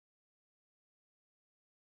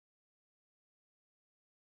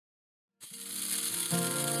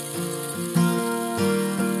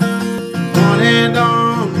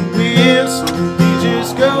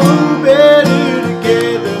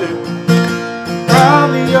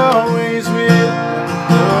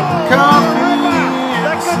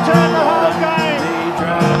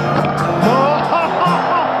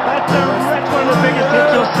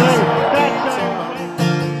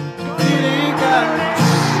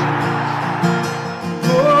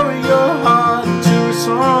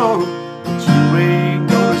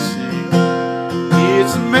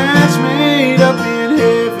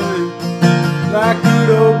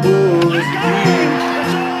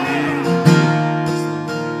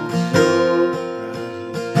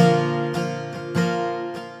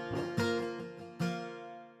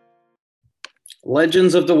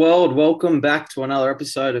Legends of the world, welcome back to another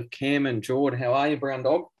episode of Cam and Jord. How are you, Brown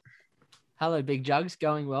Dog? Hello, Big Jugs.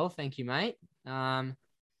 Going well, thank you, mate. Had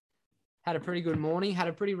a pretty good morning. Had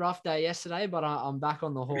a pretty rough day yesterday, but I'm back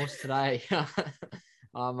on the horse today. How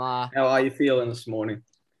are you feeling this morning?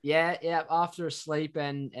 Yeah. After a sleep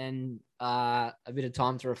and a bit of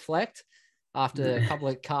time to reflect, after a couple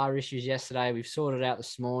of car issues yesterday, we've sorted out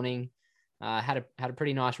this morning. Had a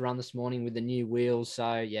pretty nice run this morning with the new wheels.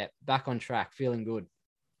 So yeah, back on track, feeling good.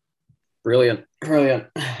 Brilliant.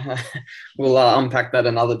 We'll unpack that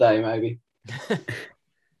another day, maybe.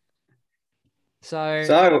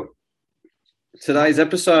 So today's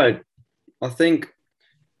episode, I think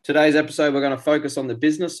today's episode, we're going to focus on the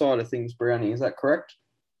business side of things, Brownie. Is that correct?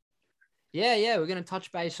 Yeah. We're going to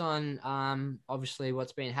touch base on obviously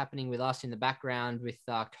what's been happening with us in the background with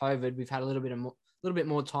COVID. We've had a little bit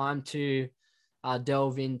more time to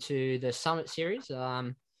delve into the Summit Series.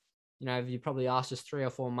 If you probably asked us 3 or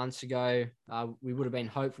 4 months ago, we would have been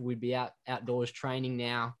hopeful we'd be outdoors training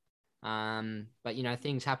now. But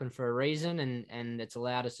things happen for a reason, and it's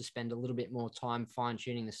allowed us to spend a little bit more time fine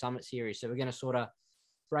tuning the Summit Series. So we're going to sort of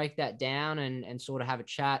break that down and sort of have a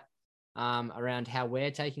chat around how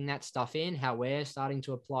we're taking that stuff in, how we're starting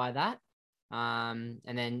to apply that. And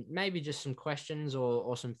then maybe just some questions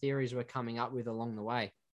or some theories we're coming up with along the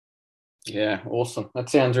way. Yeah, awesome.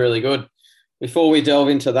 That sounds really good. Before we delve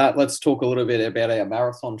into that, let's talk a little bit about our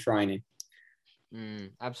marathon training.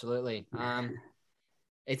 Absolutely.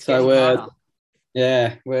 It's so getting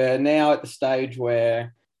harder. We're now at the stage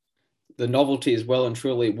where the novelty is well and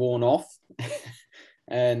truly worn off.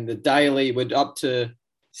 And the daily, we're up to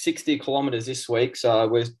 60 kilometers this week. So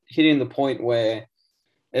we're hitting the point where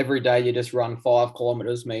every day you just run 5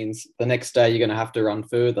 kilometers means the next day you're going to have to run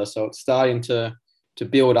further. So it's starting to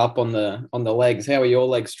build up on the legs. How are your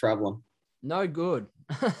legs traveling? No good.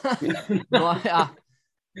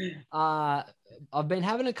 I've been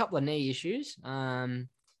having a couple of knee issues, but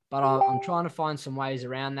I'm trying to find some ways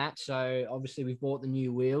around that. So obviously we've bought the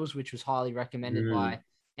new wheels, which was highly recommended by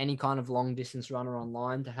any kind of long distance runner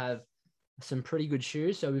online to have some pretty good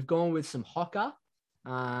shoes. So we've gone with some Hoka.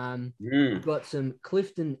 We've got some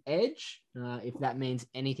Clifton Edge, if that means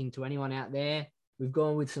anything to anyone out there. We've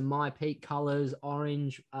gone with some myPEAC colors,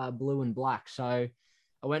 orange, blue, and black. So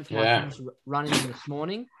I went for my first running this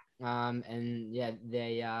morning, and yeah,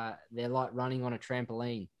 they're like running on a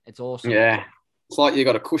trampoline. It's awesome. Yeah, it's like you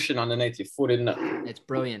got a cushion underneath your foot, isn't it? It's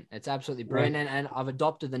brilliant. It's absolutely brilliant, and I've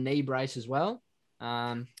adopted the knee brace as well.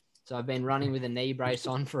 So I've been running with a knee brace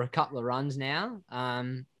on for a couple of runs now.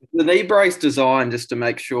 The knee brace designed just to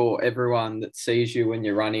make sure everyone that sees you when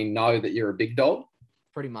you're running know that you're a big dog.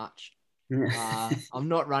 Pretty much. I'm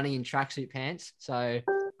not running in tracksuit pants, so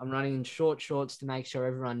I'm running in short shorts to make sure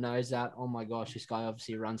everyone knows that, oh my gosh, this guy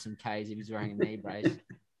obviously runs some Ks if he's wearing a knee brace.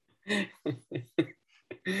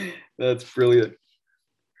 That's brilliant.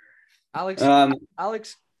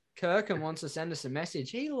 Alex Kirkham wants to send us a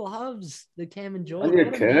message. He loves the Cam and Jord. What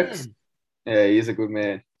a man. Yeah, he's a good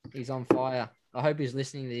man. He's on fire. I hope he's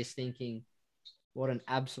listening to this thinking, what an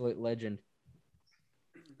absolute legend.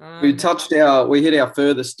 We hit our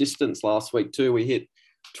furthest distance last week too. We hit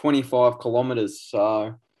 25 kilometers.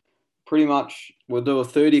 So pretty much we'll do a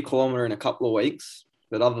 30 kilometer in a couple of weeks.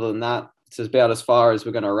 But other than that, it's about as far as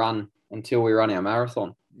we're going to run until we run our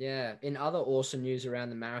marathon. Yeah. In other awesome news around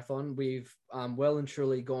the marathon, we've well and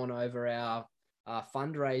truly gone over our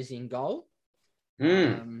fundraising goal.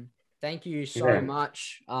 Thank you so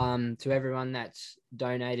much to everyone that's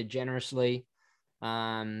donated generously.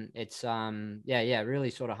 It's really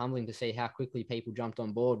sort of humbling to see how quickly people jumped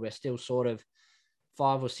on board. We're still sort of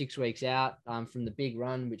 5 or 6 weeks out from the big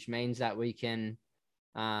run, which means that we can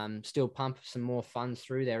still pump some more funds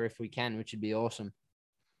through there if we can, which would be awesome.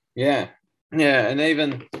 Yeah, and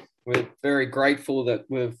even we're very grateful that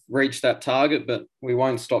we've reached that target, but we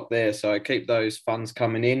won't stop there. So keep those funds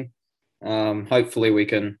coming in. Hopefully we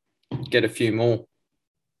can get a few more.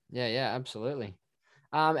 Yeah, absolutely.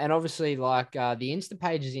 And obviously, like the Insta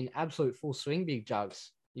page is in absolute full swing, Big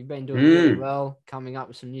Jugs. You've been doing really well, coming up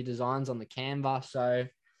with some new designs on the Canva. So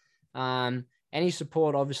any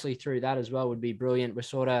support, obviously, through that as well would be brilliant. We're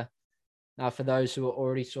sort of, for those who are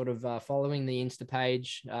already sort of following the Insta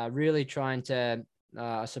page, really trying to,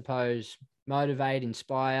 I suppose, motivate,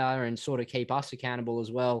 inspire, and sort of keep us accountable as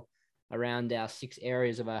well around our 6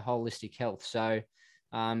 areas of our holistic health. So,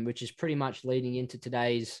 which is pretty much leading into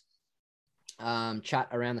today's chat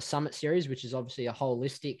around the Summit Series, which is obviously a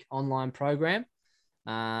holistic online program.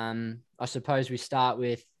 I suppose we start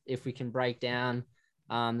with, if we can break down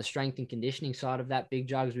the strength and conditioning side of that, Big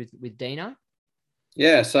Jugs, with Dino.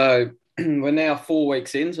 Yeah, so we're now 4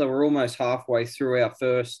 weeks in, so we're almost halfway through our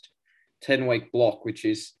first 10-week block, which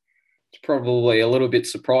is probably a little bit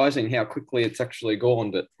surprising how quickly it's actually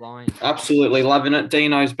gone, but Flying. absolutely loving it.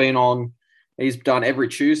 Dino's been on, he's done every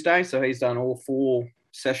Tuesday, so he's done all 4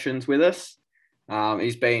 sessions with us.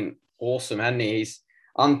 He's been awesome, hasn't he? He's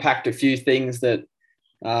unpacked a few things that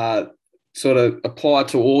uh, sort of apply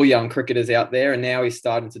to all young cricketers out there, and now he's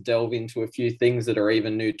starting to delve into a few things that are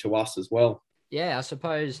even new to us as well. Yeah, I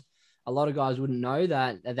suppose a lot of guys wouldn't know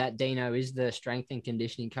that Dino is the strength and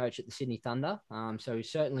conditioning coach at the Sydney Thunder. So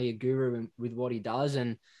he's certainly a guru with what he does.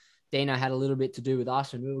 And Dino had a little bit to do with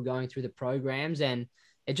us when we were going through the programs. And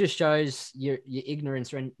it just shows your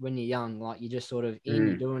ignorance when you're young. Like you're just sort of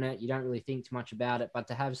you're doing it. You don't really think too much about it. But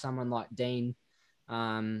to have someone like Dean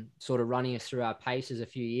sort of running us through our paces a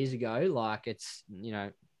few years ago, like it's,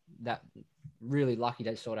 that really lucky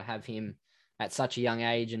to sort of have him at such a young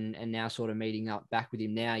age and now sort of meeting up back with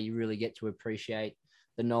him now, you really get to appreciate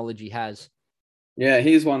the knowledge he has. Yeah,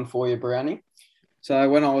 here's one for you, Brownie. So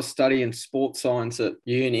when I was studying sports science at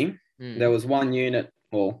uni, there was one unit,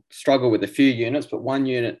 well, struggle with a few units, but one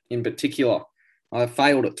unit in particular, I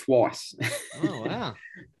failed it twice. Oh, wow.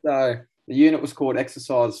 So the unit was called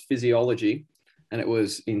exercise physiology, and it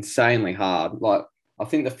was insanely hard. Like I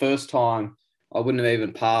think the first time I wouldn't have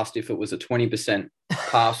even passed if it was a 20%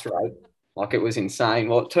 pass rate. Like it was insane.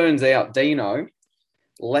 Well, it turns out Dino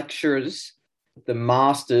lectures the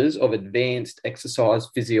Masters of Advanced Exercise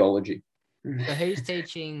Physiology. So he's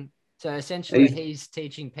teaching, so essentially he's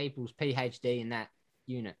teaching people's PhD in that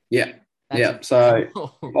unit. Yeah. That's Yeah.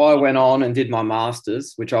 So I went on and did my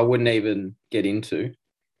Masters, which I wouldn't even get into.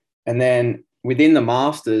 And then within the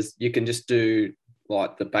Masters, you can just do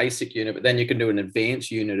like the basic unit, but then you can do an advanced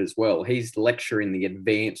unit as well. He's lecturing the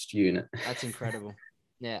advanced unit. That's incredible.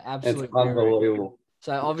 Yeah, It's absolutely. unbelievable.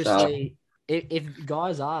 So obviously, if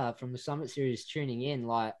guys are from the Summit Series tuning in,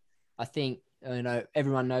 like I think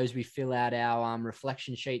everyone knows we fill out our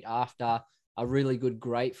reflection sheet after. A really good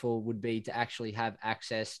grateful would be to actually have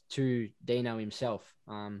access to Dino himself.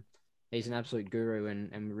 He's an absolute guru,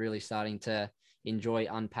 and we're really starting to enjoy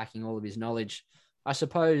unpacking all of his knowledge. I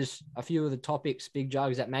suppose a few of the topics, Big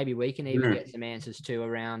Jugs, that maybe we can even get some answers to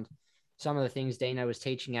around some of the things Dino was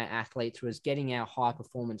teaching our athletes was getting our high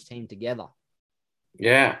performance team together.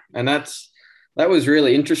 Yeah, and that was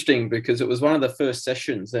really interesting because it was one of the first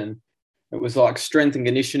sessions, and it was like strength and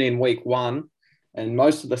conditioning week 1, and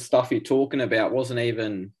most of the stuff you're talking about wasn't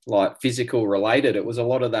even like physical related. It was a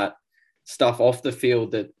lot of that stuff off the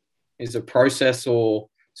field that is a process or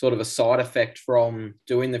sort of a side effect from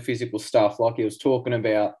doing the physical stuff. Like he was talking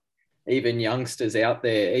about even youngsters out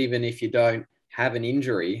there, even if you don't have an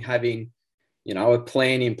injury, having a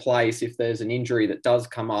plan in place if there's an injury that does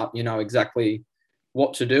come up, exactly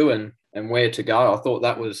what to do and where to go. I thought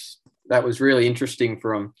that was really interesting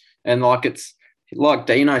for him. And it's like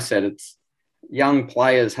Dino said, it's young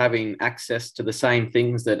players having access to the same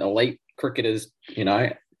things that elite cricketers,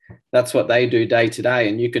 that's what they do day to day,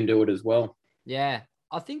 and you can do it as well. Yeah.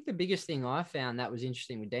 I think the biggest thing I found that was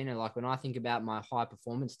interesting with Dino, like when I think about my high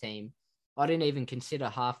performance team, I didn't even consider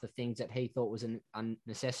half the things that he thought was a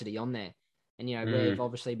necessity on there. And, we've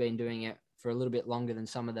obviously been doing it for a little bit longer than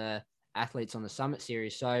some of the athletes on the Summit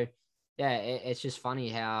Series. So, yeah, it's just funny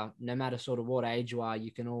how no matter sort of what age you are,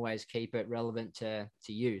 you can always keep it relevant to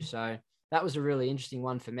you. So that was a really interesting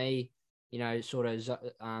one for me, sort of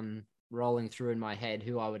rolling through in my head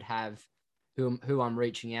who I would have, who I'm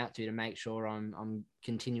reaching out to make sure I'm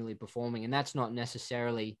continually performing. And that's not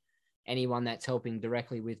necessarily anyone that's helping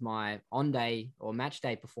directly with my on-day or match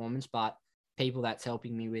day performance, but people that's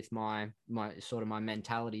helping me with my sort of my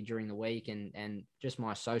mentality during the week and just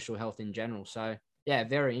my social health in general. So yeah,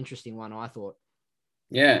 very interesting one, I thought.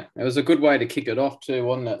 Yeah, it was a good way to kick it off too,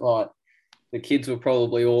 wasn't it? Like the kids were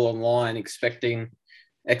probably all online expecting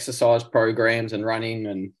exercise programs and running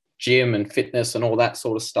and gym and fitness and all that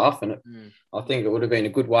sort of stuff. And I think it would have been a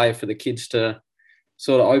good way for the kids to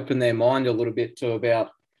sort of open their mind a little bit to about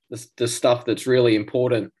the stuff that's really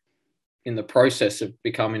important in the process of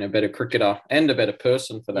becoming a better cricketer and a better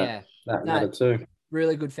person for that matter too.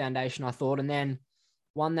 Really good foundation, I thought. And then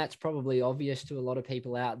one that's probably obvious to a lot of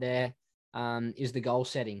people out there is the goal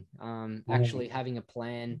setting. Actually having a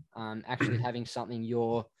plan, actually having something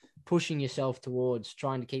you're pushing yourself towards,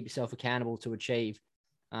 trying to keep yourself accountable to achieve.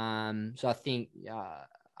 So I think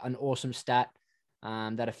an awesome stat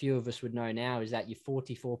that a few of us would know now is that you're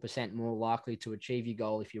 44% more likely to achieve your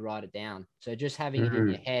goal if you write it down. So just having it in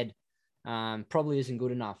your head probably isn't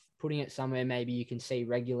good enough. Putting it somewhere maybe you can see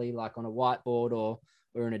regularly, like on a whiteboard or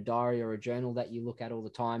in a diary or a journal that you look at all the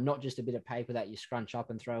time, not just a bit of paper that you scrunch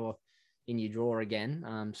up and throw in your drawer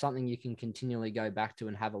again. Something you can continually go back to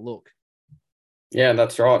and have a look. Yeah,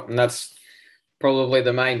 that's right. And that's probably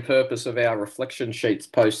the main purpose of our reflection sheets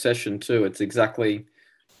post session too. It's exactly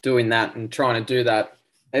doing that and trying to do that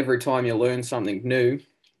every time you learn something new.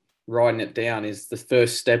 Writing it down is the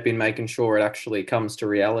first step in making sure it actually comes to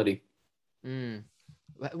reality. Mm.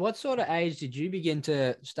 What sort of age did you begin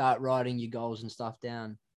to start writing your goals and stuff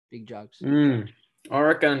down, Big Jugs? I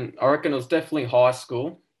reckon it was definitely high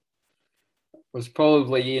school. It was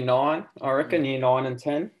probably year 9. I reckon year 9 and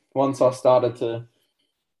 10. Once I started to,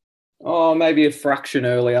 maybe a fraction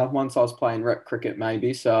earlier. Once I was playing rep cricket,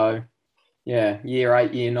 maybe. So yeah, year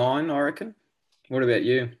 8, year 9. I reckon. What about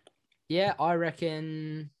you? Yeah, I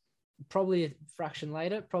reckon probably a fraction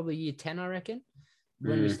later, probably year 10, I reckon,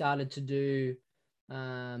 when we Mm, started to do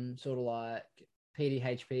sort of like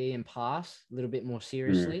PDHP and pass a little bit more mm,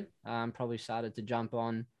 seriously. Probably started to jump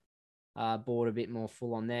on board a bit more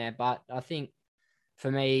full on there. But I think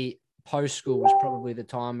for me, post school was probably the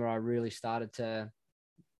time where I really started to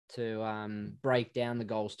break down the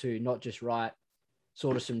goals too, not just write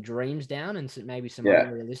sort of some dreams down and maybe some yeah.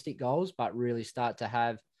 unrealistic goals, but really start to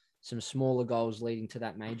have some smaller goals leading to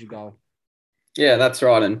that major goal. Yeah, that's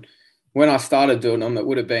right. And when I started doing them, it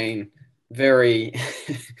would have been very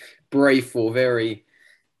brief or very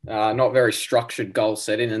not very structured goal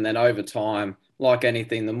setting. And then over time, like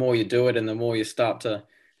anything, the more you do it and the more you start to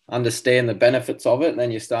understand the benefits of it, and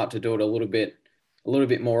then you start to do it a little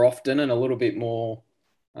bit more often and a little bit more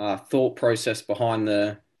thought process behind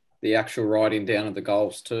the actual writing down of the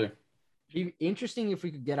goals too. Be interesting if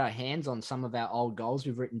we could get our hands on some of our old goals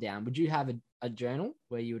we've written down. Would you have a journal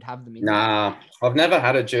where you would have them in there? Nah, I've never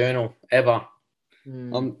had a journal ever.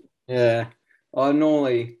 Mm, I'm yeah, I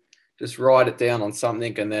normally just write it down on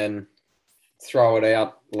something and then throw it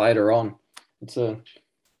out later on. It's a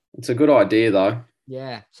it's a good idea though.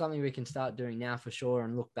 yeah, something we can start doing now for sure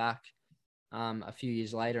and look back a few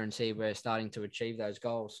years later and see we're starting to achieve those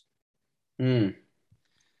goals. Mm.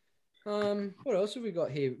 What else have we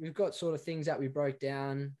got here? We've got sort of things that we broke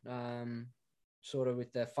down, sort of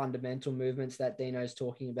with the fundamental movements that Dino's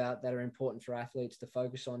talking about that are important for athletes to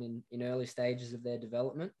focus on in early stages of their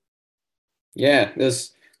development. Yeah,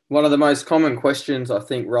 there's one of the most common questions I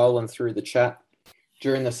think rolling through the chat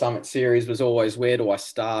during the summit series was always, where do I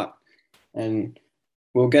start? And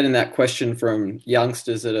we're getting that question from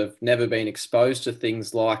youngsters that have never been exposed to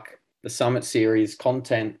things like the summit series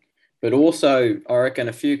content. But also, I reckon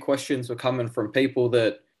a few questions were coming from people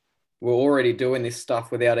that were already doing this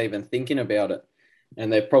stuff without even thinking about it.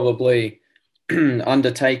 And they're probably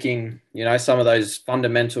undertaking, some of those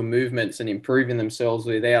fundamental movements and improving themselves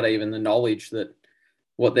without even the knowledge that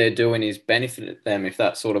what they're doing is benefiting them, if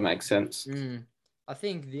that sort of makes sense. I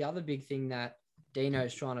think the other big thing that Dino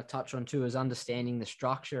is trying to touch on too is understanding the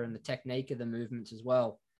structure and the technique of the movements as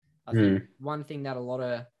well. I think one thing that a lot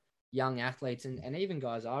of young athletes and even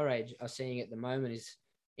guys our age are seeing at the moment is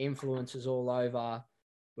influencers all over,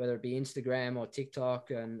 whether it be Instagram or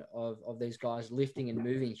TikTok, and of these guys lifting and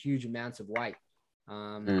moving huge amounts of weight.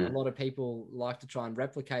 A lot of people like to try and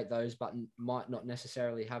replicate those, but might not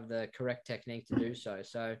necessarily have the correct technique to do so.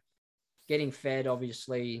 So getting fed,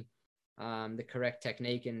 obviously, the correct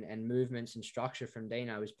technique and movements and structure from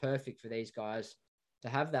Dino is perfect for these guys to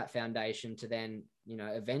have that foundation to then,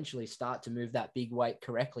 eventually start to move that big weight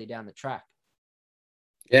correctly down the track.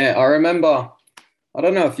 Yeah, I remember, I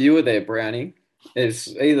don't know if you were there, Brownie. It's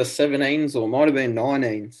either 17s or might have been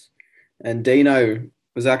 19s. And Dino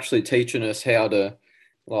was actually teaching us how to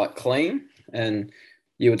like clean. And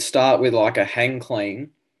you would start with like a hang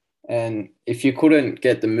clean. And if you couldn't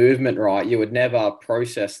get the movement right, you would never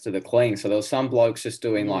process to the clean. So there was some blokes just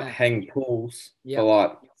doing like Yeah. hang pulls for Yeah.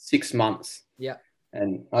 like 6 months. Yeah.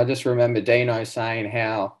 And I just remember Dino saying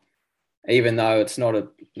how even though it's not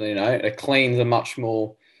a clean's a much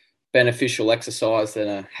more beneficial exercise than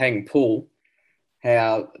a hang pull,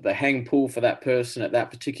 how the hang pull for that person at that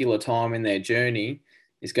particular time in their journey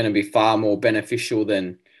is going to be far more beneficial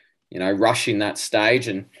than, rushing that stage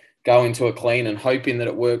and going to a clean and hoping that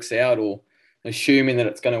it works out, or assuming that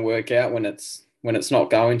it's going to work out when it's not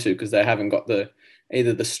going to, because they haven't got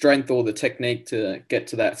either the strength or the technique to get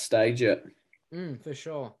to that stage yet. For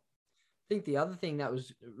sure. I think the other thing that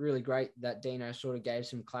was really great that Dino sort of gave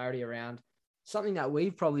some clarity around, something that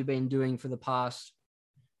we've probably been doing for the past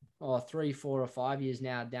 3, 4, or 5 years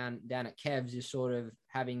now down at Kev's, is sort of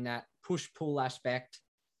having that push-pull aspect,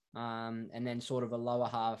 and then sort of a lower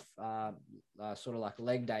half, sort of like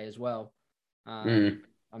leg day as well. I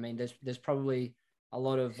mean, there's probably a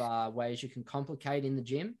lot of ways you can complicate in the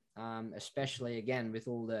gym, especially, again, with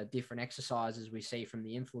all the different exercises we see from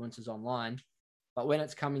the influencers online. But when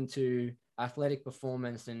it's coming to athletic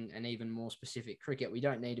performance and even more specific cricket, we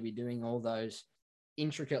don't need to be doing all those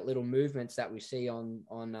intricate little movements that we see on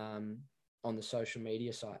the social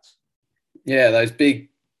media sites. Yeah, those big,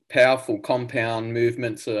 powerful compound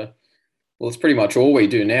movements are, well, it's pretty much all we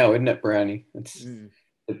do now, isn't it, Brownie?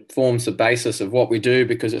 It forms the basis of what we do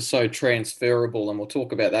because it's so transferable. And we'll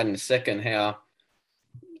talk about that in a second, how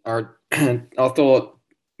I thought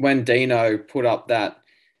when Dino put up that,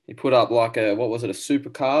 he put up like a, what was it, a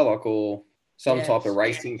supercar, like, or some type of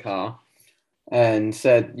racing car, and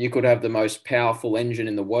said you could have the most powerful engine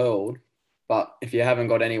in the world, but if you haven't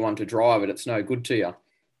got anyone to drive it, it's no good to you.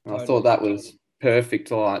 Totally. I thought that was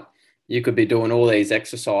perfect. Like, you could be doing all these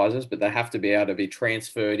exercises, but they have to be able to be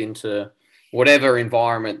transferred into whatever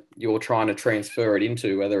environment you're trying to transfer it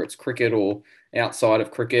into, whether it's cricket or outside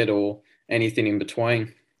of cricket or anything in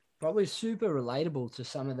between. Probably super relatable to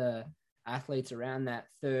some of the athletes around that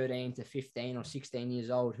 13 to 15 or 16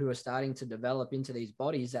 years old who are starting to develop into these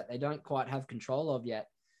bodies that they don't quite have control of yet.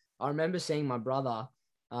 I remember seeing my brother,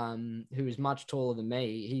 who is much taller than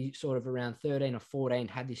me. He sort of around 13 or 14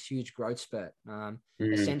 had this huge growth spurt.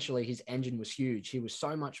 Essentially, his engine was huge. He was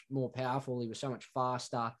so much more powerful. He was so much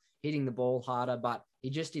faster, hitting the ball harder, but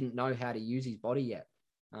he just didn't know how to use his body yet.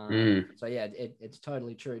 So yeah, it's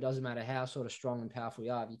totally true. It doesn't matter how sort of strong and powerful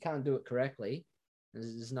you are. If you can't do it correctly,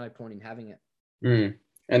 there's no point in having it.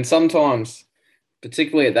 And sometimes,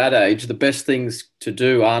 particularly at that age, the best things to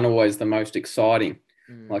do aren't always the most exciting.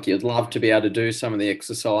 Like, you'd love to be able to do some of the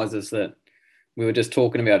exercises that we were just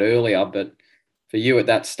talking about earlier, but for you at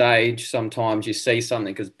that stage, sometimes you see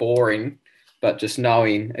something as boring, but just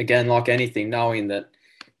knowing, again, like anything, knowing that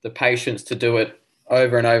the patience to do it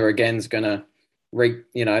over and over again is going to reap,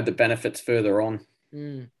 the benefits further on.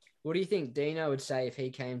 What do you think Dino would say if he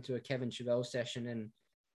came to a Kevin Chevelle session and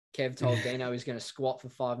Kev told Dino he's going to squat for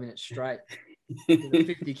 5 minutes straight with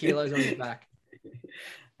 50 kilos on his back?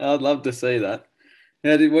 I'd love to see that.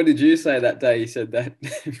 What did you say that day you said that,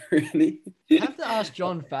 Brittany? I have to ask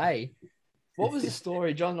John Fay. What was the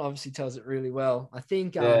story? John obviously tells it really well. I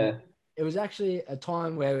think it was actually a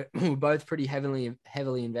time where we were both pretty heavily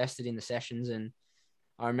invested in the sessions. And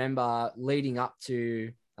I remember leading up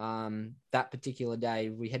to that particular day,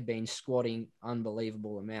 we had been squatting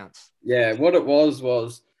unbelievable amounts. Yeah, what it was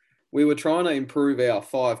we were trying to improve our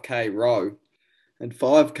 5K row. And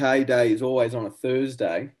 5K day is always on a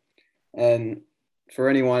Thursday. And for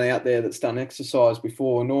anyone out there that's done exercise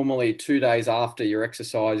before, normally 2 days after your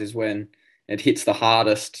exercise is when it hits the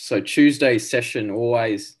hardest. So Tuesday's session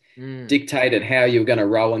always dictated how you were going to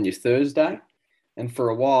row on your Thursday. And for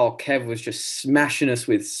a while, Kev was just smashing us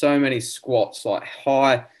with so many squats, like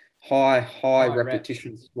high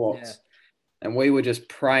repetition squats. Yeah. And we were just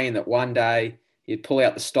praying that one day he'd pull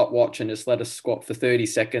out the stopwatch and just let us squat for 30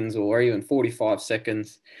 seconds or even 45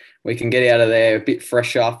 seconds. We can get out of there a bit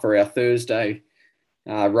fresher for our Thursday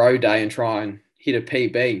row day and try and hit a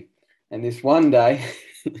PB. And this one day,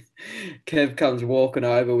 Kev comes walking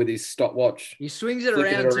over with his stopwatch. He swings it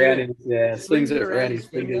around too. Swings it around his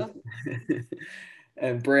fingers.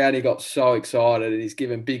 And Brownie got so excited and he's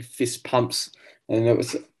giving big fist pumps. And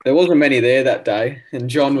there wasn't many there that day. And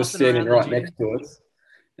John was standing right next to us.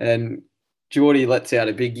 And Geordie lets out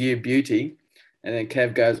a big "you beauty." And then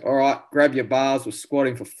Kev goes, "All right, grab your bars. We're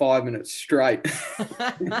squatting for 5 minutes straight."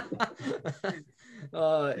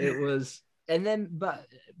 Oh, it was. And then, but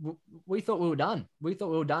we thought we were done.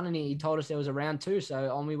 And he told us there was a round two.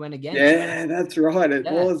 So on we went again. Yeah, that's right. It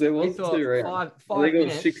was 2 rounds. I think it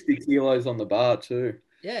was 60 kilos on the bar too.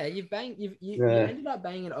 Yeah, you ended up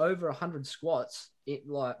banging over 100 squats,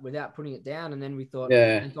 without putting it down. And then we thought,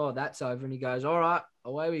 thank God that's over. And he goes, "All right,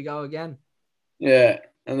 away we go again." Yeah.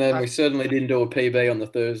 And then we certainly didn't do a PB on the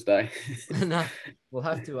Thursday. No, we'll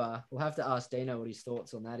have to ask Dino what his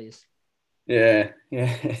thoughts on that is. Yeah.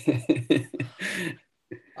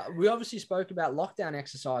 We obviously spoke about lockdown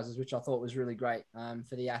exercises, which I thought was really great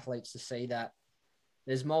for the athletes to see that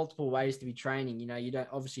there's multiple ways to be training. You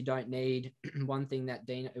don't need one thing that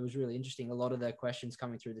Dino. It was really interesting. A lot of the questions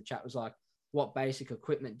coming through the chat was like, what basic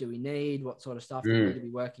equipment do we need? What sort of stuff do we need to be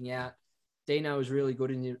working out? Dino was really good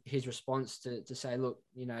in his response to say, look,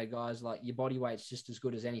 guys, like, your body weight's just as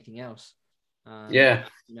good as anything else.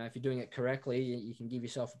 If you're doing it correctly, you can give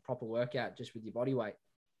yourself a proper workout just with your body weight.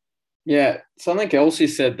 Yeah. Something else you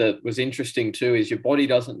said that was interesting too is your body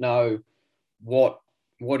doesn't know what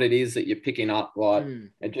it is that you're picking up. Like,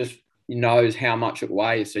 it just knows how much it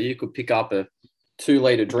weighs. So you could pick up a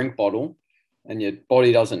 2-liter drink bottle and your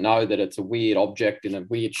body doesn't know that it's a weird object in a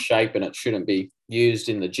weird shape and it shouldn't be used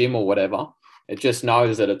in the gym or whatever. It just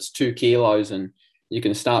knows that it's 2 kilos and you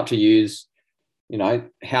can start to use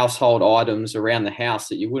household items around the house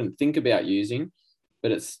that you wouldn't think about using,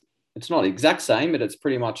 but it's not the exact same, but it's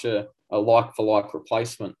pretty much a like for like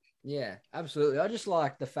replacement. Yeah, absolutely. I just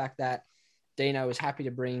like the fact that Dino was happy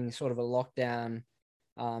to bring sort of a lockdown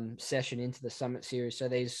session into the Summit Series, so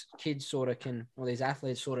these kids sort of these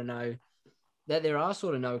athletes sort of know that there are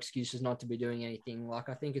sort of no excuses not to be doing anything. Like,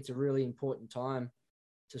 I think it's a really important time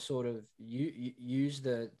to sort of use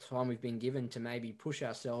the time we've been given to maybe push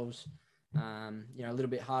ourselves, a little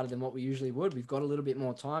bit harder than what we usually would. We've got a little bit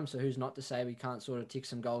more time, so who's not to say we can't sort of tick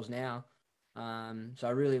some goals now? So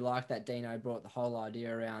I really like that Dino brought the whole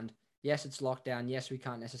idea around. Yes, it's lockdown. Yes, we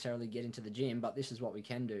can't necessarily get into the gym, but this is what we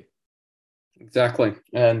can do. Exactly.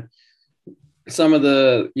 And some of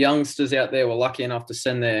the youngsters out there were lucky enough to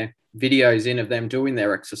send their videos in of them doing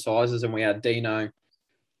their exercises, and we had Dino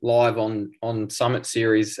live on Summit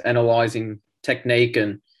Series analysing technique,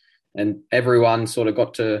 and everyone sort of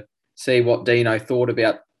got to see what Dino thought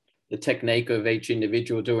about the technique of each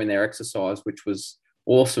individual doing their exercise, which was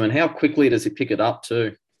awesome. And how quickly does he pick it up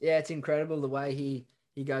too? Yeah, it's incredible the way he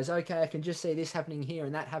goes, okay, I can just see this happening here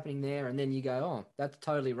and that happening there. And then you go, oh, that's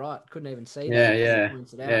totally right. Couldn't even see that. Yeah, He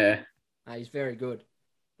points it out. yeah. He's very good.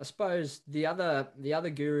 I suppose the other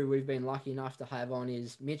guru we've been lucky enough to have on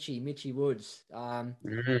is Mitchy Woods.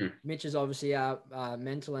 Mitch is obviously our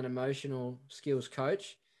mental and emotional skills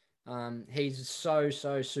coach. He's so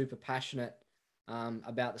super passionate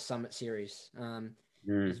about the Summit Series.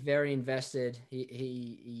 He's very invested.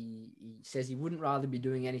 He says he wouldn't rather be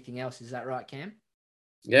doing anything else. Is that right, Cam?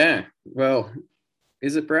 Yeah. Well,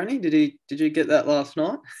 is it Brownie? Did you get that last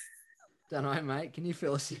night? Don't know, mate. Can you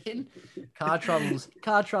fill us in? Car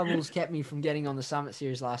troubles kept me from getting on the Summit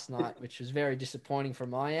Series last night, which was very disappointing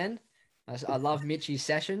from my end. I love Mitchy's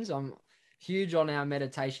sessions. I'm huge on our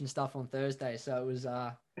meditation stuff on Thursday, so it was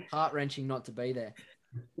heart-wrenching not to be there.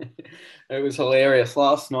 It was hilarious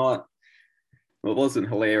last night. Well, it wasn't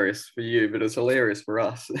hilarious for you, but it was hilarious for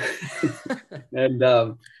us. And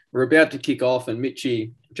we're about to kick off, and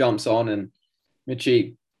Mitchy jumps on, and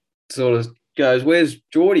Mitchy sort of goes, "Where's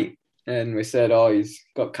Geordie?" And we said, "Oh, he's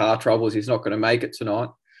got car troubles. He's not going to make it tonight."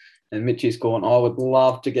 And Mitchy's gone, "I would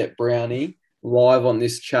love to get Brownie live on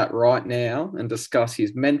this chat right now and discuss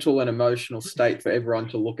his mental and emotional state for everyone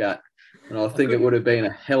to look at." And I think it would have been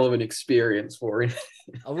a hell of an experience for him.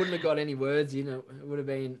 I wouldn't have got any words, it would have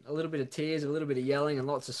been a little bit of tears, a little bit of yelling, and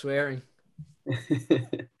lots of swearing.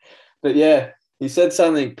 But yeah, he said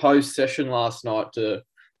something post-session last night to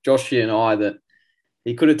Joshy and I that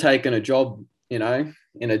he could have taken a job, in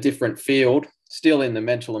a different field, still in the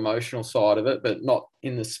mental emotional side of it, but not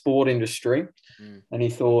in the sport industry. And he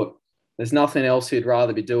thought there's nothing else he'd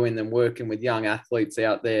rather be doing than working with young athletes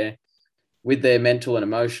out there with their mental and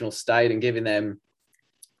emotional state and giving them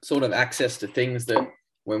sort of access to things that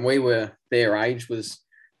when we were their age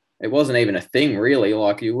it wasn't even a thing really.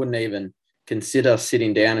 Like, you wouldn't even consider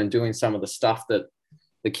sitting down and doing some of the stuff that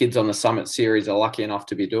the kids on the Summit Series are lucky enough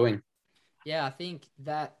to be doing. Yeah, I think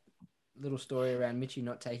that little story around Mitchy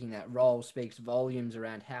not taking that role speaks volumes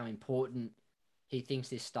around how important he thinks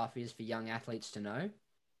this stuff is for young athletes to know.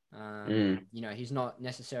 He's not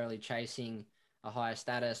necessarily chasing a higher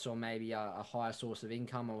status or maybe a higher source of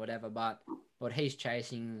income or whatever, but what he's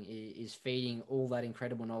chasing is feeding all that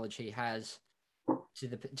incredible knowledge he has to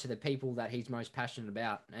the people that he's most passionate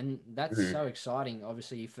about. And that's so exciting,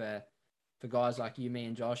 obviously, for guys like you, me,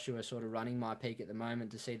 and Josh, who are sort of running myPEAC at the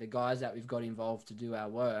moment, to see the guys that we've got involved to do our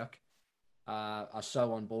work are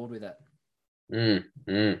so on board with it.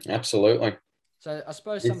 Absolutely. So I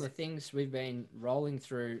suppose some of the things we've been rolling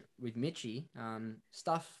through with Mitchy,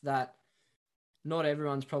 stuff that not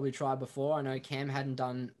everyone's probably tried before. I know Cam hadn't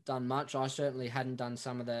done much. I certainly hadn't done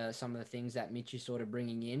some of the things that Mitchy's sort of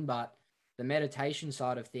bringing in, but the meditation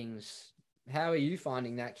side of things, how are you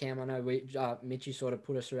finding that, Cam? I know Mitchy sort of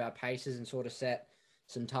put us through our paces and sort of set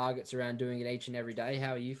some targets around doing it each and every day.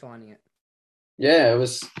 How are you finding it? Yeah, it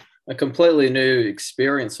was a completely new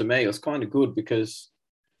experience for me. It was kind of good because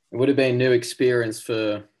it would have been new experience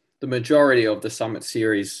for the majority of the Summit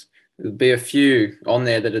Series. There'd be a few on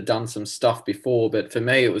there that had done some stuff before, but for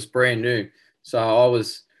me, it was brand new. So I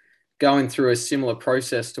was going through a similar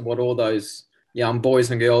process to what all those young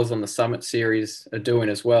boys and girls on the Summit Series are doing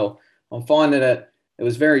as well. I'm finding it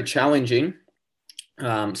was very challenging.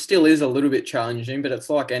 Still is a little bit challenging, but it's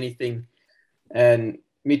like anything. And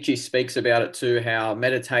Mitchy speaks about it too, how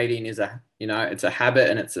meditating is it's a habit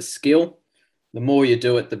and it's a skill. The more you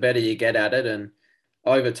do it, the better you get at it. And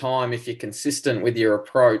over time, if you're consistent with your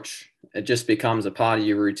approach, it just becomes a part of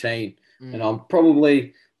your routine. And I'm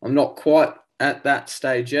not quite at that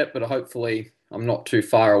stage yet, but hopefully I'm not too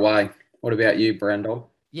far away. What about you, Brando?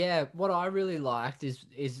 Yeah, what I really liked is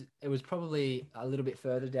it was probably a little bit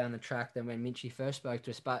further down the track than when Minchie first spoke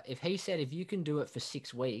to us. But if he said if you can do it for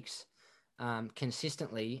 6 weeks,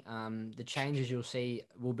 consistently, the changes you'll see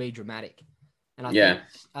will be dramatic. And Yeah,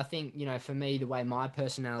 I think for me, the way my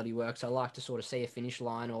personality works, I like to sort of see a finish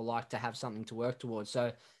line or like to have something to work towards.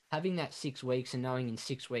 So having that 6 weeks and knowing in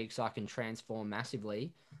 6 weeks I can transform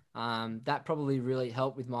massively, that probably really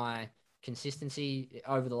helped with my consistency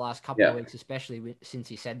over the last couple of yeah. weeks, especially since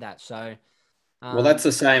he said that. So, Well, that's um,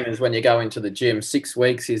 the same as when you go into the gym. 6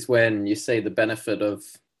 weeks is when you see the benefit of,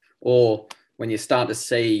 or when you start to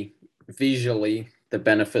see visually the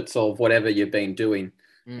benefits of whatever you've been doing.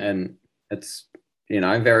 mm, And it's,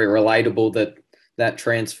 very relatable that that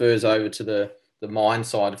transfers over to the mind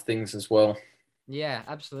side of things as well. yeah,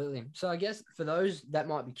 absolutely. So I guess for those that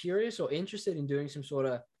might be curious or interested in doing some sort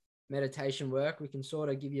of meditation work, we can sort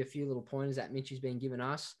of give you a few little pointers that Mitchie's been giving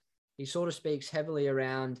us. He sort of speaks heavily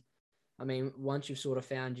around, I mean, once you've sort of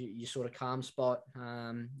found your sort of calm spot,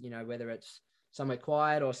 whether it's somewhere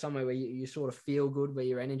quiet or somewhere where you sort of feel good, where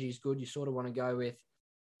your energy is good, you sort of want to go with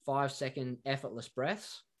 5 second effortless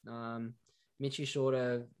breaths. Mitchie sort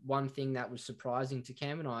of, one thing that was surprising to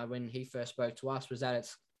Cam and I when he first spoke to us was that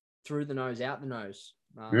it's through the nose, out the nose.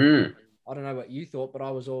 Mm. I don't know what you thought, but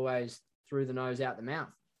I was always through the nose, out the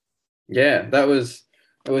mouth. Yeah, it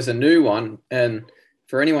was a new one, and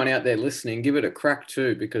for anyone out there listening, give it a crack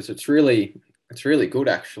too because it's really good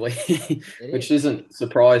actually, It which is. isn't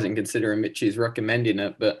surprising considering Mitchie's recommending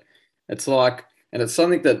it. But it's like, and it's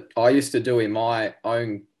something that I used to do in my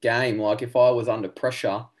own game. Like if I was under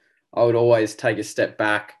pressure, I would always take a step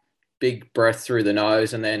back, big breath through the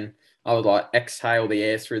nose, and then I would like exhale the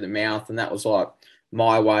air through the mouth, and that was like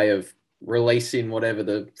my way of releasing whatever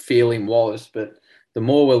the feeling was. But the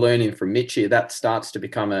more we're learning from Mitchie, that starts to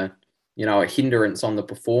become a hindrance on the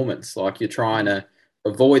performance. Like you're trying Mm, to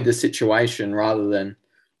avoid the situation rather than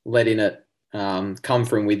letting it come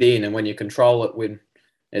from within. And when you control it when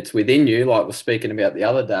it's within you, like we're speaking about the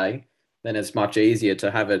other day, then it's much easier to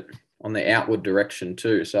have it on the outward direction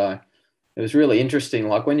too. So it was really interesting.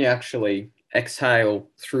 Like when you actually exhale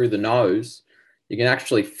through the nose, you can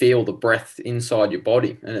actually feel the breath inside your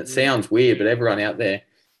body. And it mm. sounds weird, but everyone out there,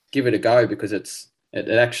 give it a go because it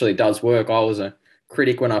actually does work. I was a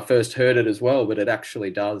critic when I first heard it as well, but it actually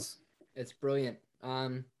does. It's brilliant.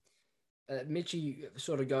 Mitchie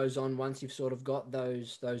sort of goes on once you've sort of got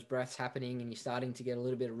those breaths happening and you're starting to get a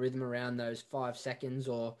little bit of rhythm around those 5 seconds,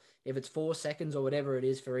 or if it's 4 seconds or whatever it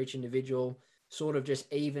is for each individual, sort of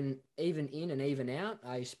just even in and even out.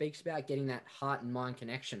 He speaks about getting that heart and mind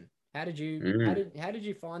connection. How did you how Mm. did how did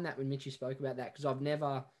you find that when Mitchie spoke about that? Because I've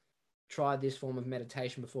never tried this form of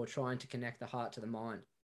meditation before, trying to connect the heart to the mind.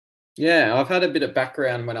 Yeah, I've had a bit of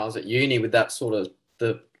background when I was at uni with that sort of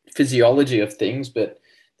the physiology of things, but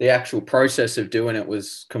the actual process of doing it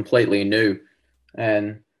was completely new.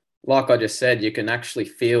 And like I just said, you can actually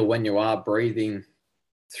feel when you are breathing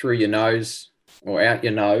through your nose or out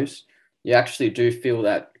your nose, you actually do feel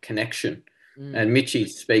that connection. Mm, And Mitchie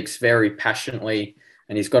speaks very passionately,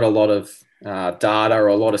 and he's got a lot of data or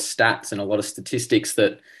a lot of stats and a lot of statistics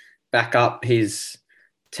that back up his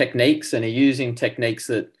techniques. And he's using techniques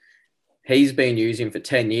that he's been using for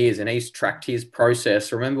 10 years and he's tracked his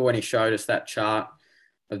process. Remember when he showed us that chart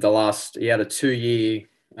of he had a 2 year,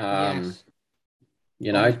 um,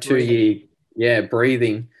 yes, of his breathing. 2 year, yeah,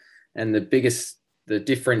 breathing. And the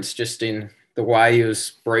difference just in the way he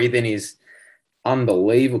was breathing is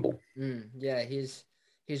unbelievable. Yeah, his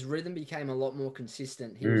rhythm became a lot more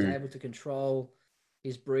consistent. He was Mm, able to control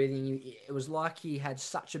his breathing. It was like he had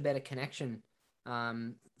such a better connection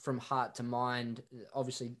from heart to mind.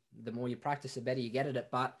 Obviously, the more you practice, the better you get at it.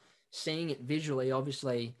 But seeing it visually,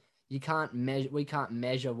 obviously, you can't measure. We can't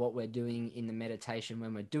measure what we're doing in the meditation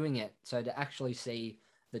when we're doing it. So to actually see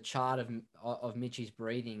the chart of Mitchie's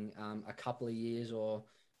breathing a couple of years or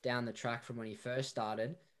down the track from when he first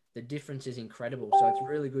started, the difference is incredible. So it's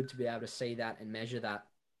really good to be able to see that and measure that.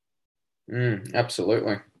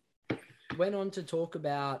 absolutely. Went on to talk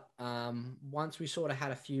about once we sort of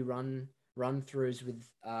had a few run throughs with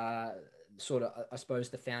sort of I suppose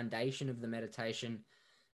the foundation of the meditation.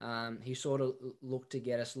 He sort of looked to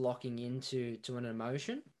get us locking into an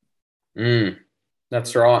emotion. Mm, Uh,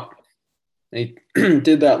 that's right. He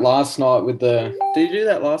did that last night with the. Did you do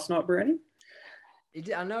that last night, Brandon?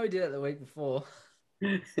 I know he did it the week before.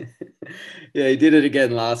 Yeah, he did it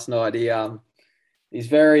again last night. He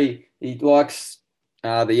likes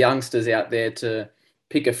the youngsters out there to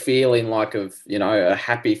pick a feeling like of a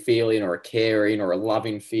happy feeling or a caring or a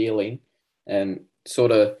loving feeling, and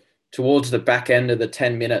sort of towards the back end of the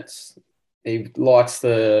 10 minutes, he likes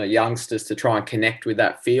the youngsters to try and connect with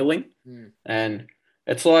that feeling. Mm. And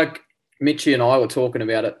it's like Mitchie and I were talking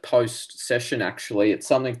about it post session, actually. It's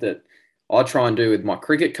something that I try and do with my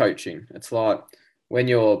cricket coaching. It's like when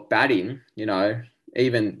you're batting,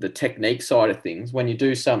 even the technique side of things, when you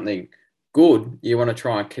do something good, you want to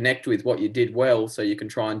try and connect with what you did well so you can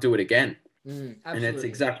try and do it again. And it's Absolutely.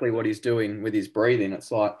 exactly what he's doing with his breathing.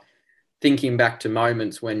 It's like thinking back to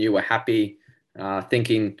moments when you were happy,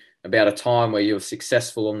 thinking about a time where you were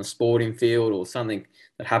successful on the sporting field or something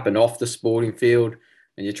that happened off the sporting field,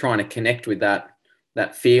 and you're trying to connect with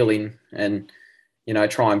that feeling and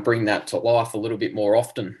try and bring that to life a little bit more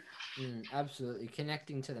often. Absolutely.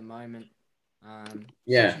 Connecting to the moment.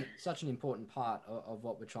 Yeah. Such an important part of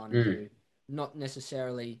what we're trying to Mm. do. Not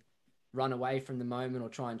necessarily run away from the moment or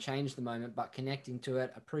try and change the moment, but connecting to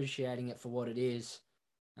it, appreciating it for what it is,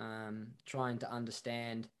 trying to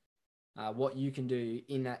understand what you can do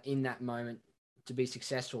in that moment to be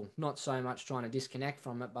successful. Not so much trying to disconnect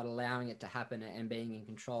from it, but allowing it to happen and being in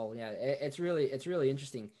control. Yeah, it's really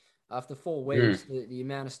interesting. After 4 weeks, Mm. the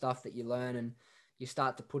amount of stuff that you learn and you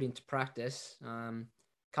start to put into practice.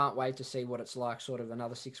 Can't wait to see what it's like sort of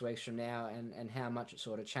another 6 weeks from now and how much it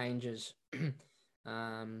sort of changes.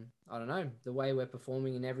 I don't know, the way we're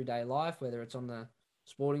performing in everyday life, whether it's on the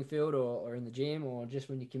sporting field or in the gym or just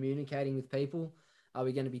when you're communicating with people. Are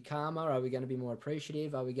we going to be calmer? Are we going to be more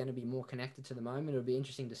appreciative? Are we going to be more connected to the moment? It'll be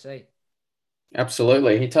interesting to see.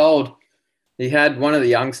 Absolutely. He had one of the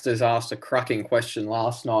youngsters asked a cracking question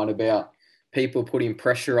last night about people putting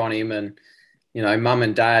pressure on him, and mum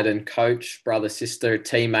and dad and coach, brother, sister,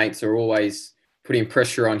 teammates are always putting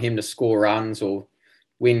pressure on him to score runs or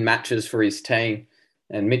win matches for his team.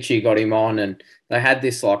 And Mitchie got him on, and they had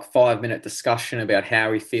this like 5 minute discussion about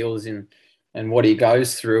how he feels and what he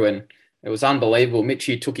goes through. And it was unbelievable.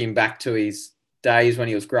 Mitchie took him back to his days when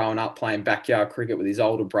he was growing up playing backyard cricket with his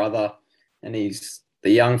older brother. And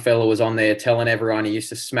the young fella was on there telling everyone he used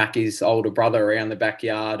to smack his older brother around the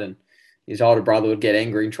backyard, and his older brother would get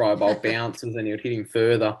angry and try bowl bounces and he would hit him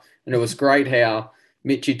further. And it was great how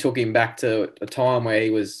Mitchie took him back to a time where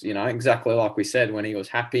he was, exactly like we said, when he was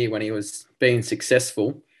happy, when he was being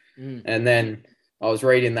successful. Mm. And then I was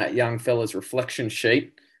reading that young fella's reflection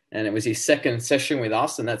sheet, and it was his second session with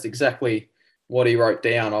us. And that's exactly what he wrote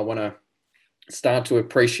down. I want to start to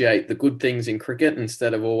appreciate the good things in cricket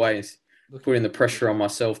instead of always Looking putting for the the pressure on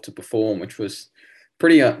negatives. myself to perform, which was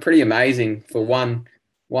pretty amazing for Yeah.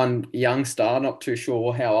 one young star. Not too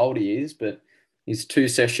sure how old he is, but he's 2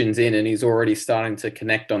 sessions in and he's already starting to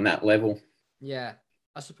connect on that level. Yeah.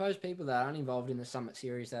 I suppose people that aren't involved in the Summit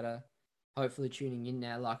Series that are hopefully tuning in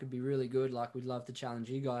now, like, it'd be really good. Like, we'd love to challenge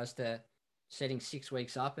you guys to setting 6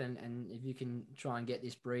 weeks up, and if you can try and get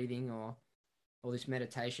this breathing or this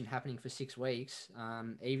meditation happening for 6 weeks,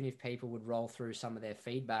 even if people would roll through some of their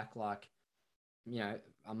feedback, like,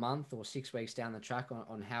 a month or 6 weeks down the track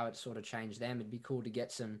on how it sort of changed them, it'd be cool to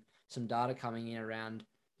get some data coming in around,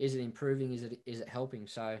 is it improving? Is it helping?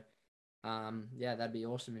 So, yeah, that'd be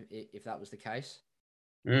awesome if that was the case.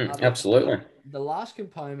 The Absolutely. last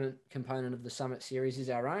component of the Summit Series is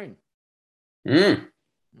our own. Mm,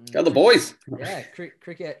 Go the Cricket, boys. yeah,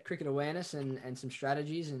 cricket awareness and some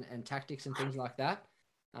strategies and tactics and things like that,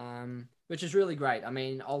 which is really great. I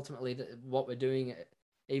mean, ultimately, what we're doing,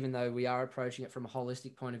 even though we are approaching it from a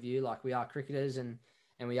holistic point of view, like, we are cricketers and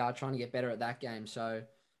we are trying to get better at that game. So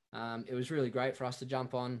it was really great for us to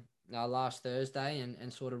jump on last Thursday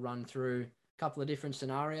and sort of run through a couple of different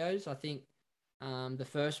scenarios. I think the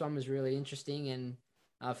first one was really interesting, and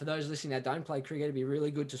for those listening that don't play cricket, it'd be really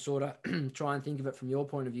good to sort of try and think of it from your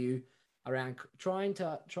point of view around trying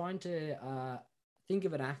to think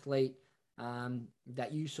of an athlete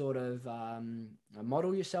that you sort of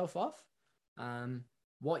model yourself off,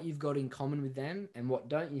 what you've got in common with them and what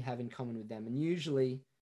don't you have in common with them. And usually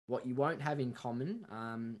what you won't have in common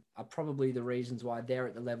are probably the reasons why they're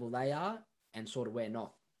at the level they are and sort of we're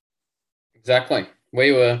not. Exactly.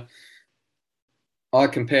 I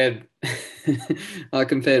compared I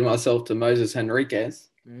compared myself to Moses Henriquez,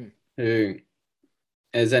 Mm. who,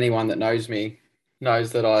 as anyone that knows me,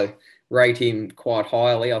 knows that I rate him quite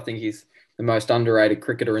highly. I think he's the most underrated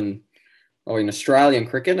cricketer in Australian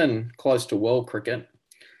cricket and close to world cricket.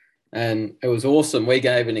 And it was awesome. We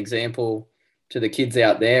gave an example to the kids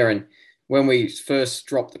out there, and when we first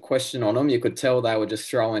dropped the question on them, you could tell they were just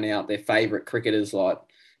throwing out their favourite cricketers, like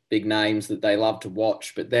big names that they love to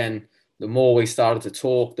watch. But then the more we started to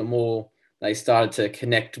talk, the more they started to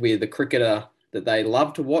connect with the cricketer that they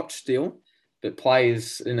love to watch still, but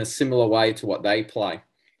plays in a similar way to what they play.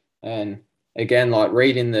 And again, like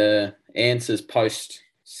reading the answers post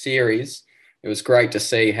series, it was great to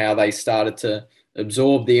see how they started to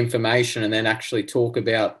absorb the information and then actually talk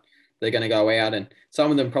about they're going to go out. And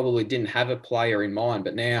some of them probably didn't have a player in mind,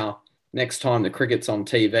 but now next time the cricket's on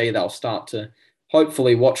TV, they'll start to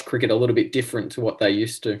hopefully watch cricket a little bit different to what they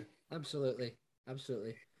used to. Absolutely.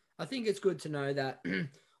 Absolutely. I think it's good to know that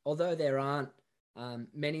although there aren't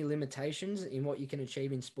many limitations in what you can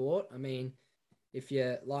achieve in sport, I mean, if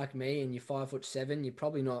you're like me and you're 5'7", you're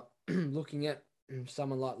probably not looking at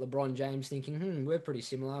someone like LeBron James thinking, we're pretty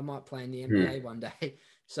similar. I might play in the NBA one day.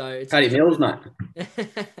 So it's Paddy Mills, mate. I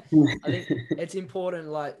think it's important,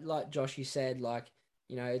 like Josh, you said, like,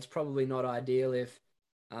 it's probably not ideal if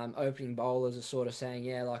opening bowlers are sort of saying,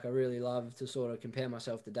 yeah, like I really love to sort of compare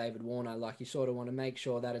myself to David Warner. Like you sort of want to make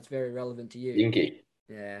sure that it's very relevant to you. Dinky.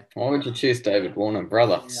 Yeah. Why would you choose David Warner,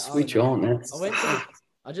 brother? Yeah, I don't Switch know. on.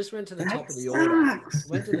 I just went to the top That of the order. sucks.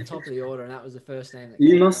 Went to the top of the order, and that was the first name that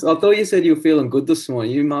You came must. I thought you said you were feeling good this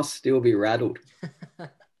morning. You must still be rattled.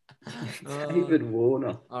 up. David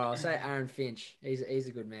Warner. All right, I'll say Aaron Finch. He's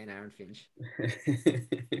a good man, Aaron Finch.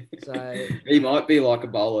 So He might be like a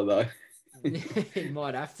bowler though. he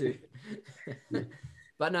might have to.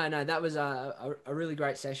 But no, that was a really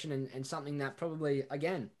great session and something that probably,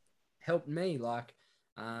 again, helped me. Like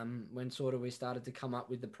when sort of we started to come up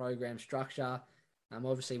with the program structure,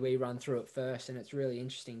 obviously we run through it first, and it's really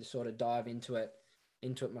interesting to sort of dive into it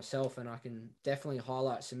myself. And I can definitely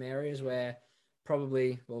highlight some areas where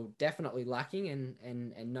definitely lacking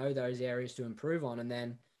and know those areas to improve on. And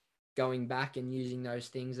then going back and using those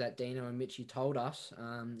things that Dino and Mitchie told us,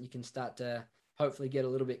 you can start to hopefully get a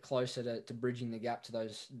little bit closer to bridging the gap to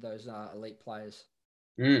those elite players.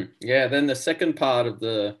 Yeah, then the second part of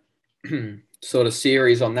the sort of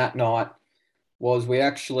series on that night was we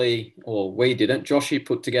didn't. Joshy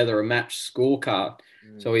put together a match scorecard.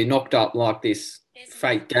 So he knocked up like this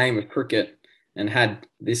fake game of cricket and had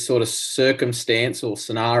this sort of circumstance or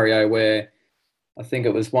scenario where I think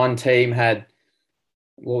it was one team had,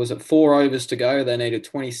 4 overs to go. They needed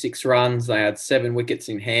 26 runs. They had 7 wickets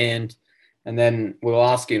in hand. And then we were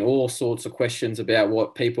asking all sorts of questions about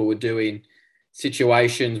what people would do in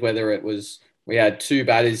situations, whether it was we had 2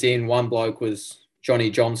 batters in, one bloke was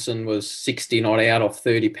Johnny Johnson was 60 not out off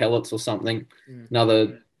 30 pellets or something.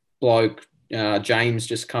 Another bloke, James,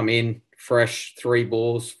 just come in fresh, 3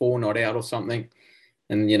 balls, 4 not out or something.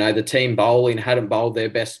 And, the team bowling hadn't bowled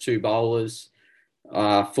their best 2 bowlers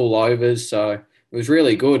full overs. So it was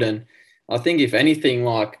really good. And I think if anything,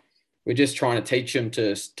 like we're just trying to teach them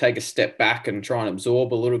to take a step back and try and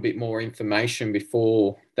absorb a little bit more information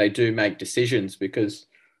before they do make decisions, because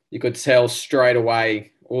you could tell straight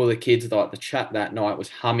away all the kids, like the chat that night was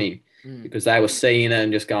humming because they were seeing it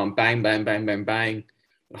and just going bang, bang, bang, bang, bang.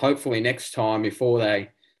 But hopefully next time before they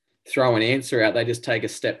throw an answer out, they just take a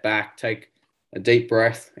step back, take a deep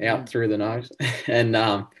breath out through the nose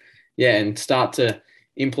and start to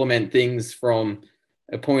implement things from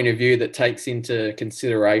a point of view that takes into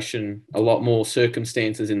consideration a lot more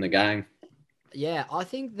circumstances in the game. Yeah, I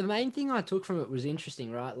think the main thing I took from it was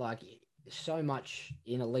interesting, right? Like so much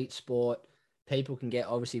in elite sport, people can get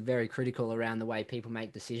obviously very critical around the way people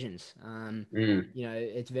make decisions.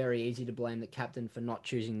 It's very easy to blame the captain for not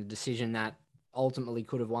choosing the decision that ultimately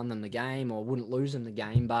could have won them the game or wouldn't lose them the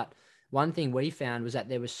game. But one thing we found was that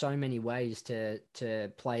there were so many ways to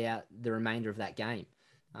play out the remainder of that game.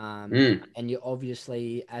 And you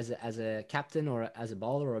obviously, as a captain or as a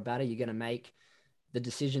bowler or a batter, you're going to make the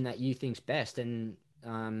decision that you think's best. And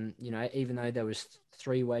even though there was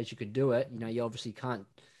 3 ways you could do it, you obviously can't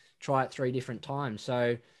try it 3 different times.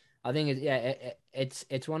 So I think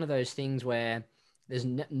it's one of those things where there's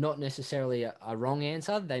not necessarily a wrong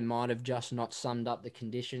answer. They might have just not summed up the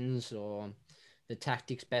conditions or the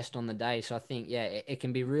tactics best on the day. So I think it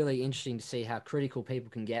can be really interesting to see how critical people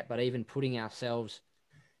can get. But even putting ourselves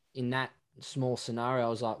in that small scenario, I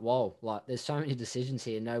was like, whoa, like there's so many decisions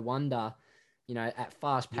here. No wonder, at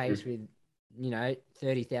fast pace with,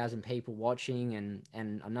 30,000 people watching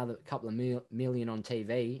and another couple of million on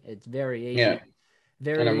TV, it's very easy. Yeah.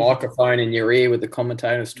 Very and a easy microphone in your ear with the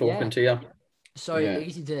commentators talking to you. So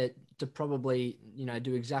easy to probably,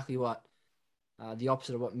 do exactly what the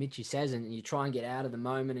opposite of what Mitchie says, and you try and get out of the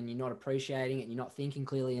moment and you're not appreciating it and you're not thinking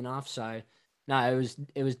clearly enough. So no,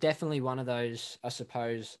 it was definitely one of those, I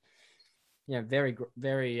suppose, very,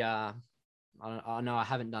 very, I know I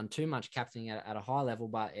haven't done too much captaining at a high level,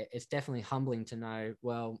 but it's definitely humbling to know,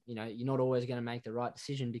 well, you're not always going to make the right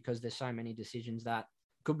decision because there's so many decisions that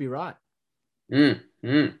could be right.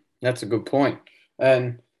 That's a good point.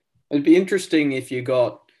 And it'd be interesting if you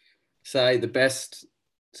got, say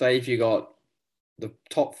if you got the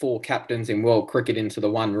top 4 captains in world cricket into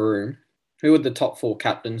the one room, who would the top 4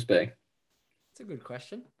 captains be? a good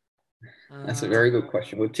question. That's a very good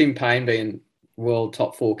question. With Tim Payne being world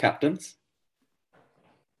top 4 captains?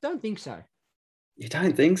 Don't think so. You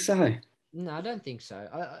don't think so? No, I don't think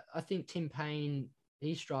so. I think Tim Payne,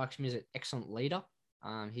 he strikes me as an excellent leader.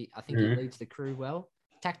 I think he leads the crew well.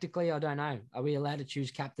 Tactically, I don't know. Are we allowed to choose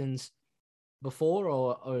captains before,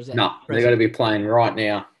 or is that No, they've got to be playing right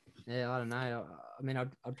now. Yeah, I don't know. I mean,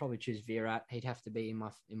 I'd probably choose Virat. He'd have to be in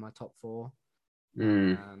my top 4.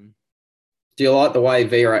 Do you like the way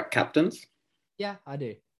Virat captains? Yeah, I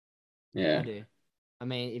do. Yeah, I do. I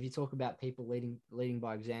mean, if you talk about people leading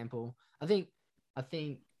by example, I think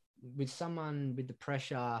with someone with the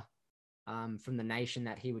pressure from the nation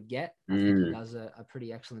that he would get, I think he does a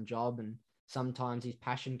pretty excellent job. And sometimes his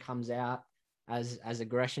passion comes out as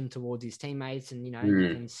aggression towards his teammates, and you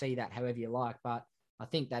can see that however you like. But I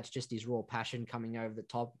think that's just his raw passion coming over the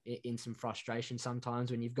top in some frustration sometimes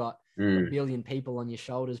when you've got a billion people on your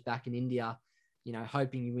shoulders back in India,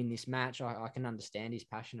 hoping you win this match. I can understand his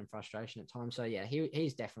passion and frustration at times. So yeah,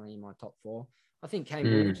 he's definitely in my top 4. I think Kane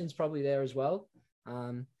Williamson's probably there as well.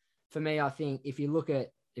 For me, I think if you look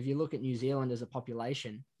at New Zealand as a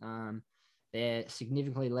population, they're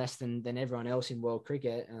significantly less than everyone else in world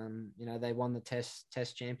cricket. They won the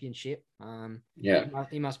Test championship.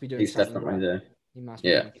 He must be doing something definitely great. there. He must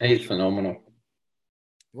be. He's phenomenal.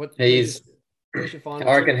 Who's your final?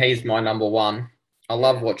 I reckon he's my number 1. I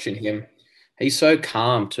love watching him. He's so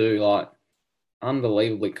calm too, like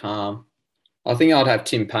unbelievably calm. I think I'd have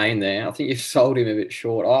Tim Payne there. I think you've sold him a bit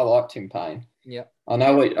short. I like Tim Payne. Yeah. I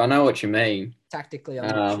know what you mean. Tactically,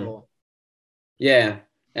 I'm not sure. Yeah,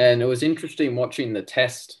 and it was interesting watching the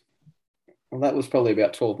Test. Well, that was probably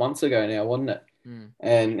about 12 months ago now, wasn't it?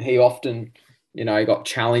 And he often, he got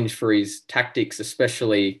challenged for his tactics,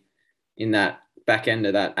 especially in that back end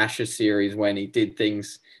of that Ashes series when he did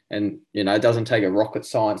things, and it doesn't take a rocket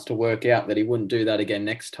science to work out that he wouldn't do that again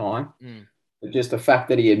next time. But just the fact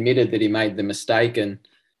that he admitted that he made the mistake, and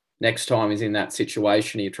next time he's in that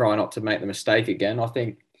situation, he try not to make the mistake again. I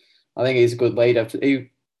think he's a good leader.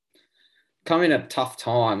 He come in at a tough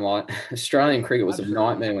time. Like Australian cricket was a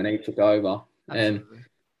nightmare when he took over, and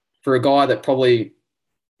for a guy that probably,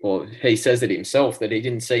 well, he says it himself that he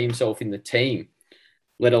didn't see himself in the team,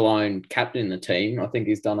 let alone captain the team. I think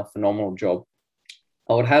he's done a phenomenal job.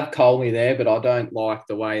 I would have Coley there, but I don't like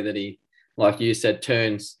the way that he, like you said,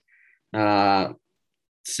 turns,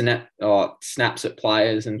 snaps at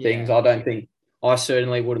players and things. I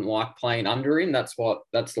certainly wouldn't like playing under him. That's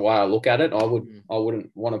the way I look at it. I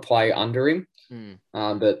wouldn't want to play under him.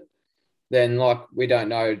 But then, like, we don't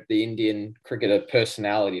know the Indian cricketer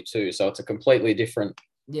personality too, so it's a completely different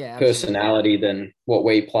personality than what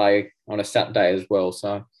we play on a Saturday as well.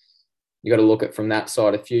 So you got to look at from that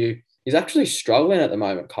side. He's actually struggling at the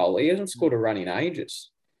moment, Cole. He hasn't scored a run in ages.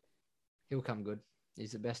 He'll come good.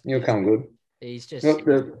 He's the best. He'll come good. He's just.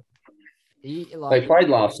 They played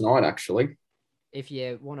last night, actually. If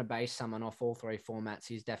you want to base someone off all 3 formats,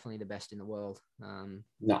 he's definitely the best in the world.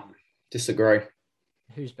 No, disagree.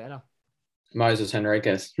 Who's better? Moses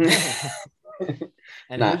Henriquez.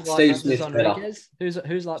 And who's like Steve Moses Smith's Henriquez?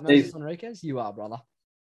 Who's like Moses Henriquez? You are, brother.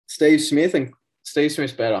 Steve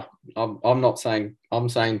Smith's better. I'm not saying. I'm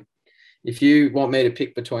saying if you want me to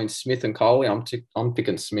pick between Smith and Coley, I'm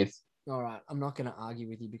picking Smith. All right, I'm not going to argue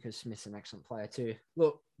with you because Smith's an excellent player too.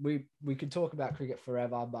 Look, we could talk about cricket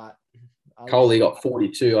forever, but Coley got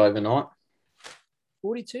 42 overnight.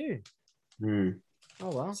 42. Oh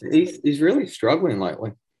well. So he's really struggling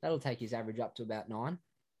lately. That'll take his average up to about 9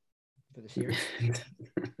 for the series.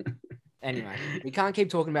 Anyway, we can't keep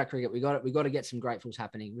talking about cricket. We got to get some gratefuls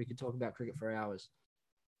happening. We could talk about cricket for hours.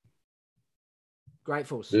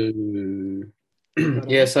 Gratefuls.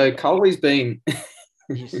 Yeah, so Coley's been.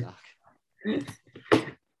 You suck.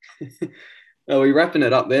 Are we wrapping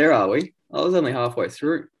it up there, are we? I was only halfway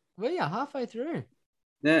through. We are halfway through.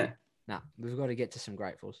 Yeah. No, we've got to get to some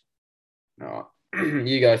gratefuls. All right.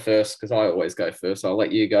 You go first because I always go first. I'll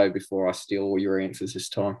let you go before I steal all your answers this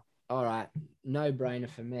time. All right. No brainer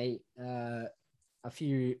for me. A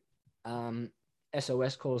few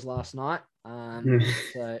SOS calls last night.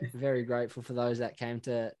 So very grateful for those that came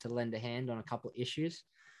to lend a hand on a couple of issues.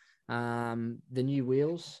 The new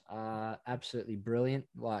wheels are absolutely brilliant,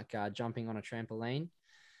 like jumping on a trampoline.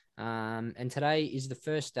 And today is the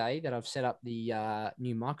first day that I've set up the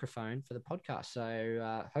new microphone for the podcast.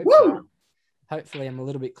 So hopefully I'm a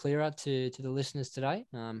little bit clearer to the listeners today.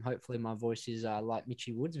 Hopefully my voice is like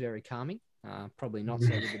Mitchy Woods, very calming. Probably not so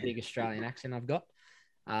with the big Australian accent I've got.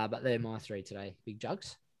 But they're my 3 today. Big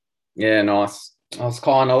Jugs. Yeah, nice. I'll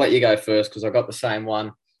let you go first because I got the same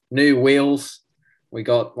one. New wheels. We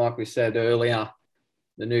got, like we said earlier,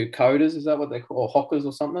 the new coders. Is that what they call? Or Hockers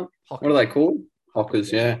or something? Hockers. What are they called?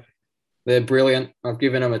 Hockers, yeah. They're brilliant. I've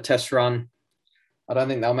given them a test run. I don't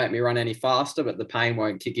think they'll make me run any faster, but the pain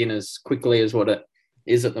won't kick in as quickly as what it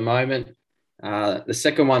is at the moment. The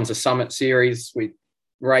second one's a Summit series. We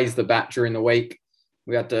raised the bat during the week.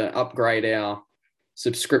 We had to upgrade our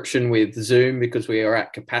subscription with Zoom because we are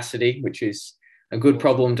at capacity, which is a good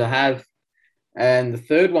problem to have. And the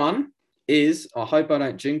third one is, I hope I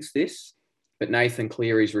don't jinx this, but Nathan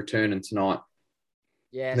Cleary's returning tonight.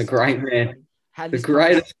 Yes, the great man. The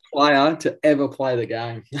greatest player to ever play the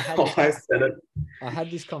game. I said it. I had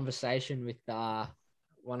this conversation with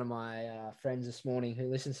one of my friends this morning who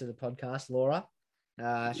listens to the podcast, Laura.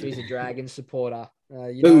 She's a Dragons supporter.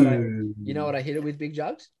 You know what I hit her with, Big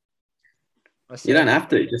Jugs? You don't have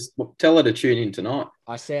to. Just tell her to tune in tonight.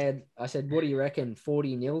 I said, what do you reckon?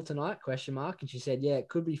 40-0 tonight? ? And she said, yeah, it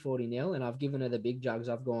could be 40-0. And I've given her the Big Jugs.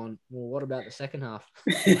 I've gone, well, what about the second half?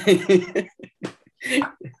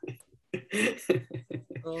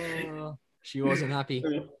 Oh, she wasn't happy.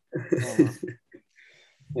 Oh.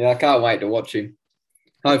 Yeah, I can't wait to watch him.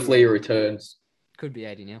 Hopefully he returns. Could be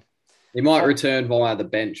 80-0. He might return via the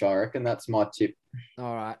bench, I reckon. That's my tip.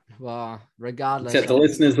 All right. Well, regardless. Except the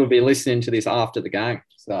listeners will be listening to this after the game.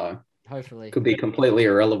 So hopefully. Could be completely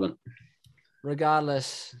irrelevant.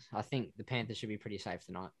 Regardless, I think the Panthers should be pretty safe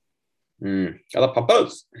tonight. Got the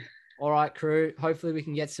Papas. All right, crew. Hopefully we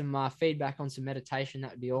can get some feedback on some meditation.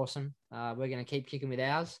 That would be awesome. We're going to keep kicking with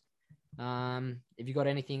ours. Have you got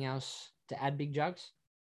anything else to add, Big Jugs?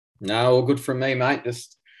 No, all good from me, mate.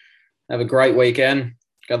 Just have a great weekend.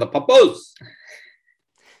 Go the Papas.